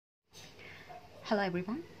Hello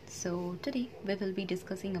everyone. So today we will be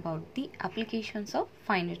discussing about the applications of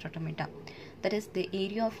finite automata, that is the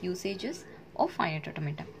area of usages of finite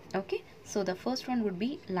automata. Okay, so the first one would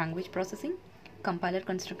be language processing, compiler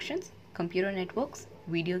constructions, computer networks,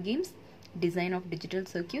 video games, design of digital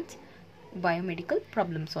circuits, biomedical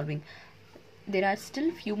problem solving. There are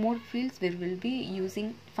still few more fields where we will be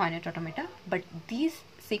using finite automata, but these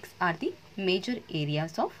 6 are the major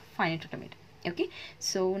areas of finite automata. Okay,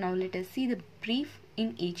 so now let us see the brief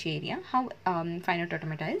in each area how finite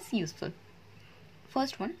automata is useful.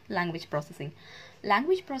 First one, language processing.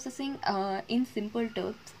 Language processing, in simple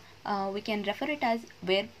terms, we can refer it as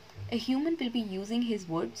where a human will be using his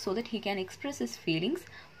words so that he can express his feelings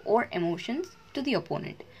or emotions to the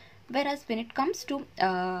opponent. Whereas when it comes to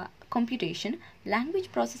computation,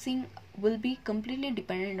 language processing will be completely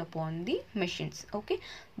dependent upon the machines. Okay,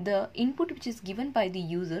 the input which is given by the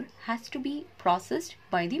user has to be processed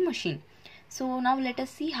by the machine. So now let us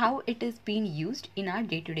see how it is being used in our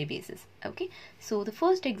day-to-day basis. Okay, so the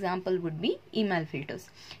first example would be email filters.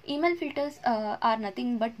 Email filters are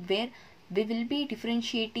nothing but where we will be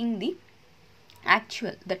differentiating the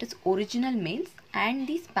actual, that is original mails and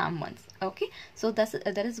the spam ones. Okay, so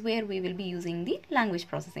that is where we will be using the language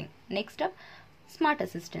processing. Next up, smart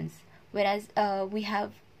assistants. Whereas we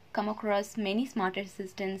have come across many smart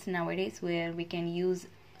assistants nowadays where we can use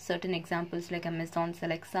certain examples like Amazon's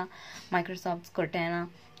Alexa, Microsoft's Cortana,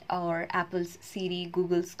 or Apple's Siri,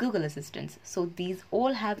 Google's Google Assistants. So these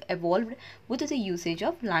all have evolved with the usage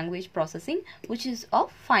of language processing, which is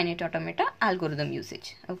of finite automata algorithm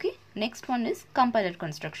usage. Okay, next one is compiler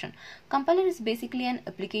construction. Compiler is basically an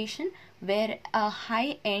application where a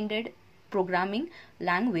high-ended programming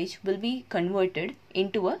language will be converted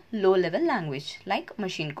into a low-level language like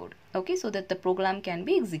machine code. Okay, so that the program can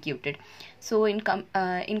be executed. So in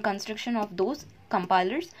construction of those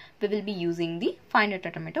compilers, we will be using the finite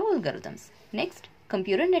automata algorithms. Next,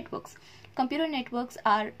 computer networks. Computer networks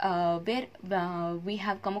are where we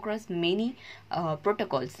have come across many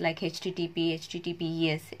protocols like HTTP,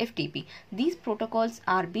 HTTPS, FTP. These protocols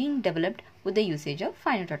are being developed with the usage of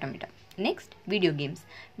finite automata. Next, video games.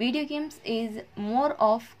 Video games is more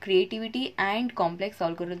of creativity and complex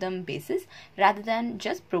algorithm basis rather than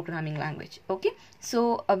just programming language. Okay,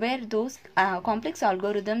 so where those complex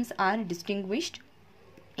algorithms are distinguished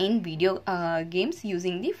in video games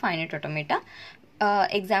using the finite automata.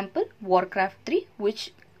 Example, Warcraft 3,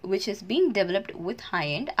 which is being developed with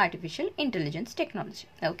high-end artificial intelligence technology.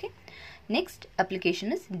 Okay, next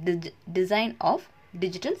application is design of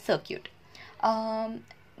digital circuit.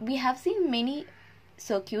 We have seen many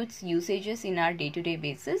circuits usages in our day-to-day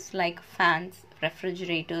basis like fans,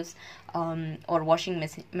 refrigerators, or washing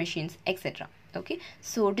machines, etc. Okay,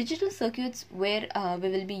 so digital circuits where we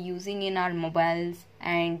will be using in our mobiles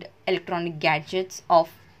and electronic gadgets of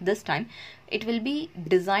this time, it will be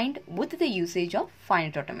designed with the usage of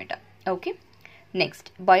finite automata. Okay,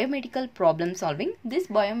 next, biomedical problem solving. This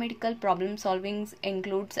biomedical problem solving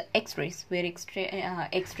includes X-rays, where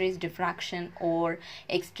X-rays diffraction or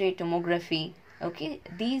X-ray tomography. Okay,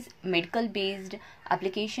 these medical based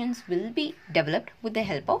applications will be developed with the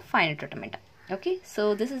help of finite automata. Okay,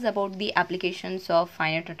 so this is about the applications of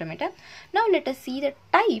finite automata. Now let us see the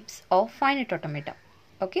types of finite automata.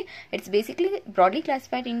 Okay, it's basically broadly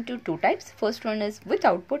classified into two types. First one is with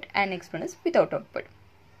output and next one is without output.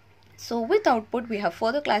 So with output, we have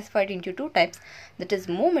further classified into two types, that is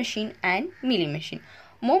Moore machine and Mealy machine.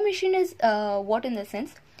 Moore machine is what in the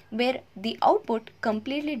sense where the output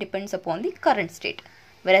completely depends upon the current state.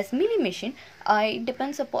 Whereas Mealy machine, it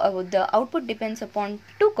depends upon the output depends upon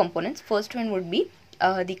two components. First one would be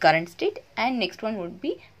the current state and next one would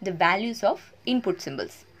be the values of input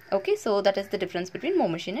symbols. Okay, so that is the difference between Moore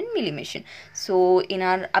machine and Mealy machine. So in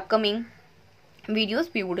our upcoming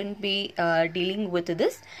videos, we wouldn't be dealing with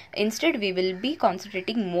this. Instead, we will be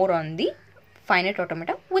concentrating more on the finite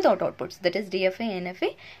automata without outputs, that is DFA,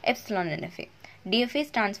 NFA, epsilon NFA. DFA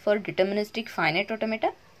stands for deterministic finite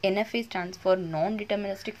automata. NFA stands for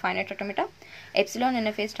non-deterministic finite automata. Epsilon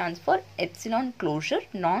NFA stands for epsilon closure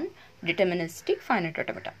non-deterministic finite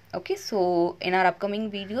automata. Okay, so in our upcoming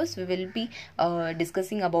videos, we will be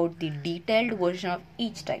discussing about the detailed version of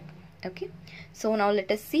each type. Okay, so now let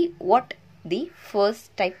us see what the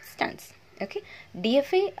first type stands. Okay,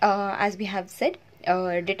 DFA, as we have said,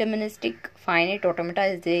 deterministic finite automata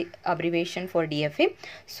is the abbreviation for DFA.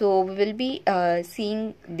 So we will be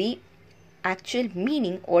seeing the actual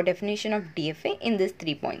meaning or definition of DFA in these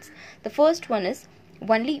 3 points. The first one is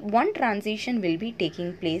only one transition will be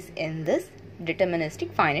taking place in this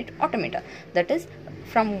deterministic finite automata, that is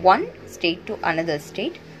from one state to another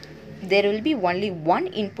state there will be only one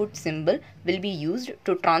input symbol will be used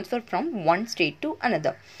to transfer from one state to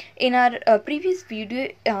another. In our previous video,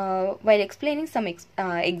 while explaining some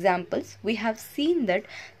examples, we have seen that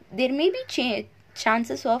there may be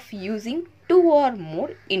chances of using two or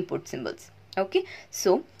more input symbols. Okay,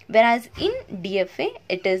 so whereas in DFA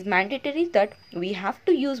it is mandatory that we have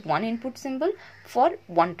to use one input symbol for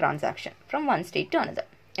one transaction from one state to another.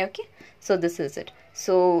 Okay, so this is it.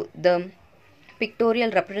 So the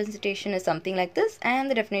pictorial representation is something like this,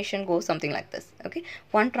 and the definition goes something like this. Okay,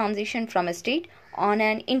 one transition from a state on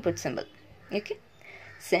an input symbol. Okay,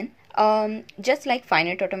 then just like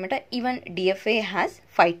finite automata, even DFA has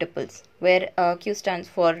 5 tuples, where Q stands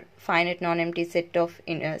for finite non-empty set of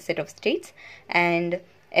states, and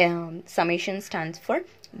summation stands for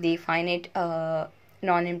the finite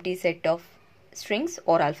non-empty set of strings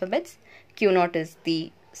or alphabets. Q0 is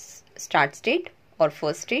the start state or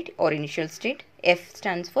first state or initial state. F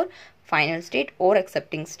stands for final state or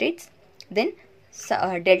accepting states. Then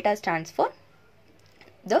delta stands for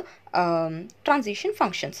the transition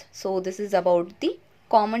functions. So this is about the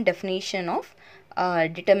common definition of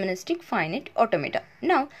deterministic finite automata.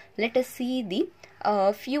 Now let us see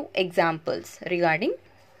the few examples regarding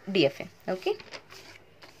DFA. Okay,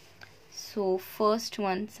 so first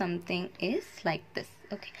one something is like this.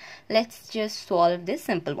 Okay, let's just solve this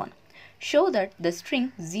simple one. Show that the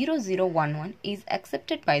string 0011 is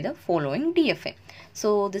accepted by the following DFA.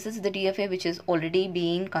 So this is the DFA which is already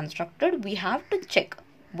being constructed. We have to check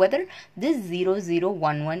whether this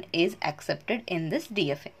 0011 is accepted in this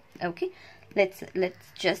DFA. Okay, let's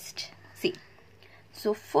just see.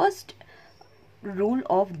 So first rule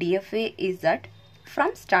of DFA is that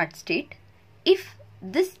from start state, if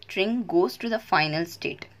this string goes to the final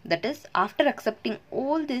state, that is after accepting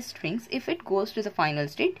all these strings, if it goes to the final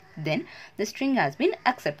state, then the string has been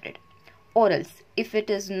accepted. Or else if it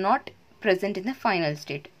is not present in the final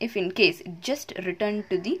state, if in case it just returned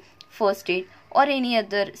to the first state or any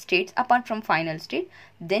other states apart from final state,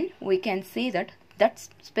 then we can say that that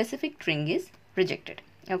specific string is rejected.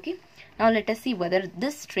 Okay, now let us see whether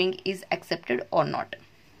this string is accepted or not.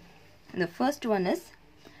 The first one is,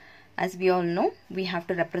 as we all know, we have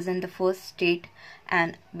to represent the first state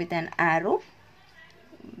and with an arrow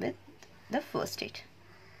with the first state.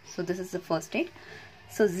 So this is the first state.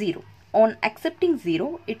 So 0. On accepting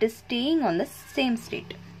 0, it is staying on the same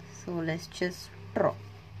state. So let's just draw.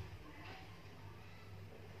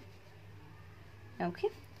 Okay.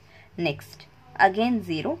 Next, again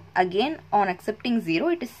 0. Again on accepting 0,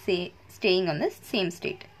 it is staying on the same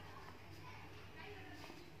state.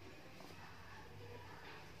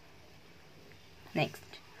 Next,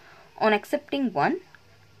 on accepting 1,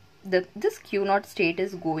 this Q0 state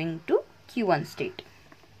is going to Q1 state.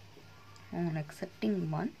 On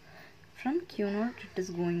accepting 1, from Q0 it is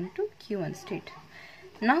going to Q1 state.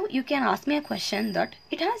 Now you can ask me a question that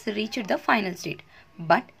it has reached the final state,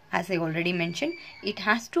 but as I already mentioned, it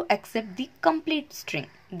has to accept the complete string.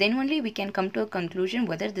 Then only we can come to a conclusion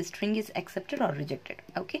whether the string is accepted or rejected.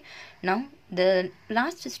 Okay, now the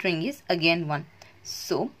last string is again 1.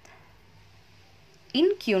 So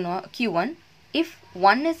in Q1, if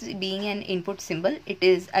 1 is being an input symbol, it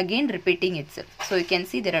is again repeating itself. So you can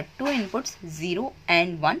see there are two inputs, 0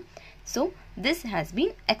 and 1. So this has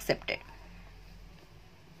been accepted.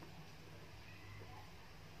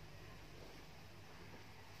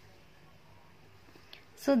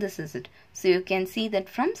 So this is it. So you can see that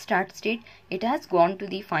from start state, it has gone to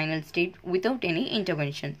the final state without any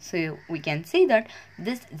intervention. So we can say that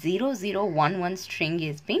this 0011 string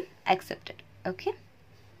is being accepted. Okay.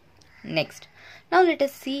 Next, now let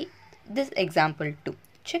us see this example 2.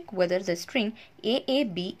 Check whether the string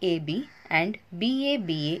AABAB and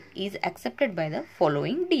BABA is accepted by the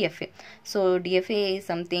following DFA. So DFA is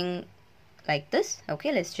something like this.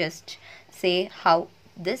 Okay, let's just say how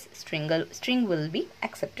this string will be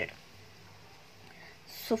accepted.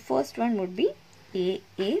 So first one would be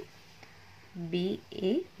AABAB.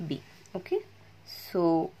 Okay,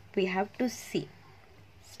 so we have to see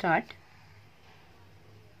start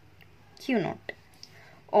Q0.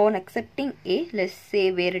 On accepting A, let's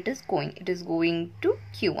say where it is going. It is going to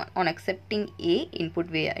Q1. On accepting A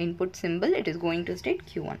input symbol, it is going to state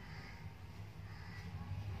Q1.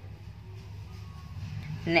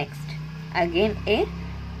 Next, again A.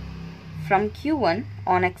 From Q1,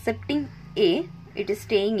 on accepting A, it is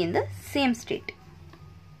staying in the same state.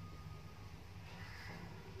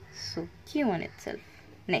 So Q1 itself.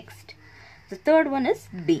 Next, the third one is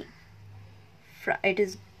B. It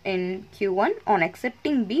is in Q1, on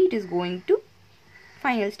accepting B, it is going to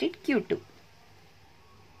final state Q2.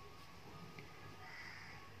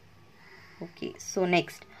 Okay, so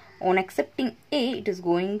next, On accepting A, it is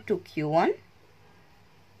going to Q1.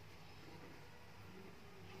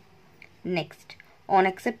 Next, on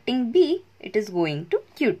accepting B, it is going to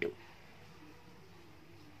Q2.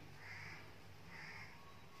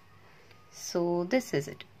 So this is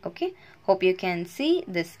it. Okay. Hope you can see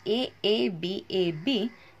this A,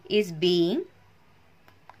 B is being,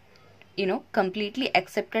 completely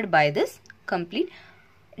accepted by this complete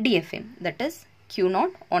DFA. That is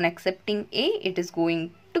Q0. On accepting A, it is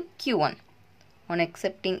going to Q1. On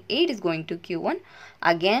accepting A, it is going to Q1.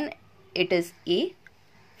 Again, it is A.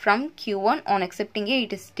 From Q1, on accepting A,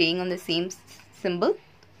 it is staying on the same symbol,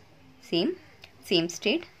 same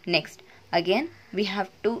state. Next, again, we have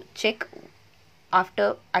to check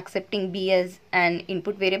after accepting B as an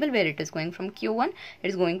input variable, where it is going from Q1, it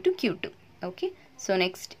is going to Q2. Okay. So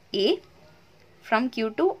next, A. From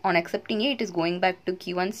Q2, on accepting A, it is going back to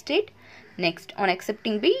Q1 state. Next, on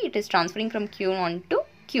accepting B, it is transferring from Q1 to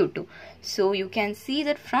Q2. So you can see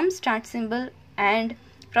that from start symbol and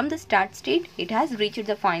from the start state, it has reached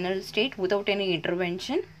the final state without any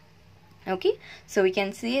intervention. Okay. So we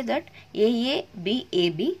can say that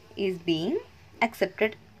AB is being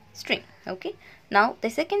accepted string. Okay. Now the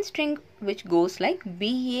second string, which goes like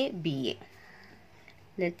BA.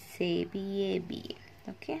 Let's say BA.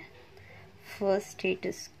 Okay. First state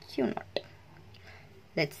is Q0.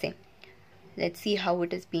 Let's see how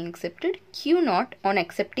it is being accepted. Q0, on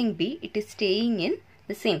accepting B, it is staying in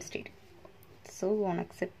the same state. So on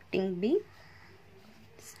accepting B,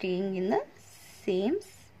 staying in the same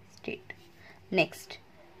state. Next,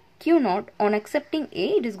 Q0, on accepting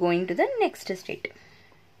A, it is going to the next state.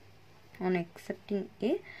 On accepting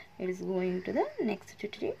A, it is going to the next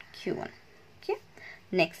state, Q1. Okay.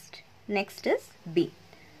 Next is B.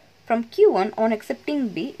 From Q1, on accepting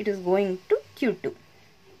B, it is going to Q2.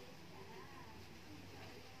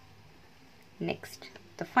 Next,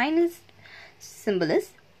 the final symbol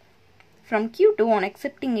is from Q2, on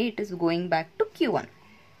accepting A, it is going back to Q1.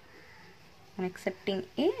 On accepting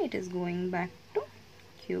A, it is going back to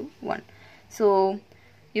Q1. So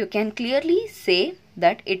you can clearly say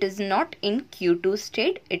that it is not in Q2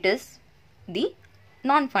 state, it is the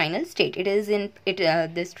non-final state. It is in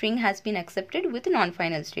the string has been accepted with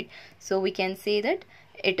non-final state. So we can say that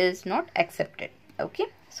it is not accepted. Okay.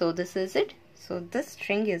 So this is it. So this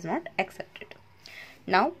string is not accepted.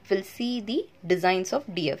 Now we'll see the designs of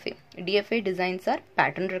DFA. DFA designs are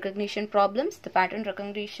pattern recognition problems. The pattern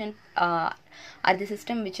recognition are the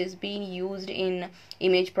system which is being used in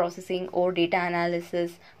image processing or data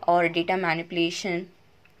analysis or data manipulation.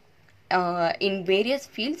 In various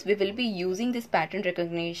fields, we will be using this pattern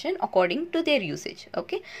recognition according to their usage.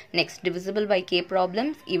 Okay. Next, divisible by k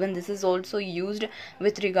problems. Even this is also used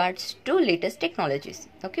with regards to latest technologies.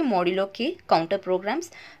 Okay. Modulo k, counter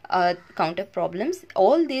programs, counter problems.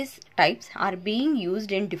 All these types are being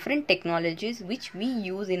used in different technologies which we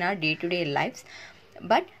use in our day-to-day lives,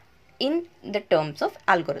 but in the terms of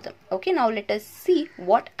algorithm. Okay, now let us see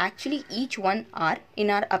what actually each one are in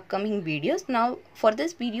our upcoming videos. Now for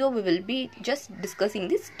this video, we will be just discussing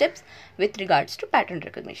the steps with regards to pattern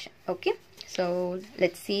recognition. Okay, so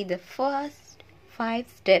let's see the first 5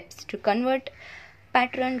 steps to convert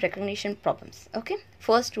pattern recognition problems. Okay,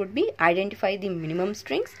 first would be identify the minimum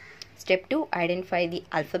strings. Step 2, identify the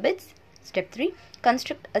alphabets. Step 3,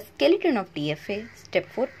 construct a skeleton of DFA. Step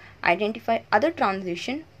 4, identify other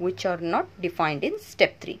transition which are not defined in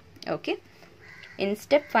step 3. Okay. In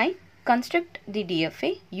step 5, construct the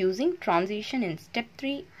DFA using transition in step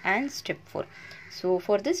 3 and step 4. So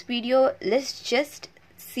for this video, let's just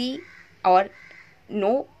see or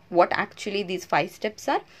know what actually these 5 steps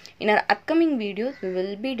are. In our upcoming videos, we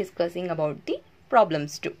will be discussing about the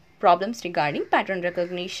problems too. Problems regarding pattern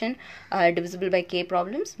recognition, divisible by k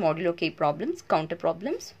problems, modulo k problems, counter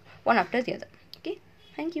problems, one after the other. Okay.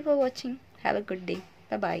 Thank you for watching. Have a good day.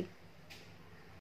 Bye-bye.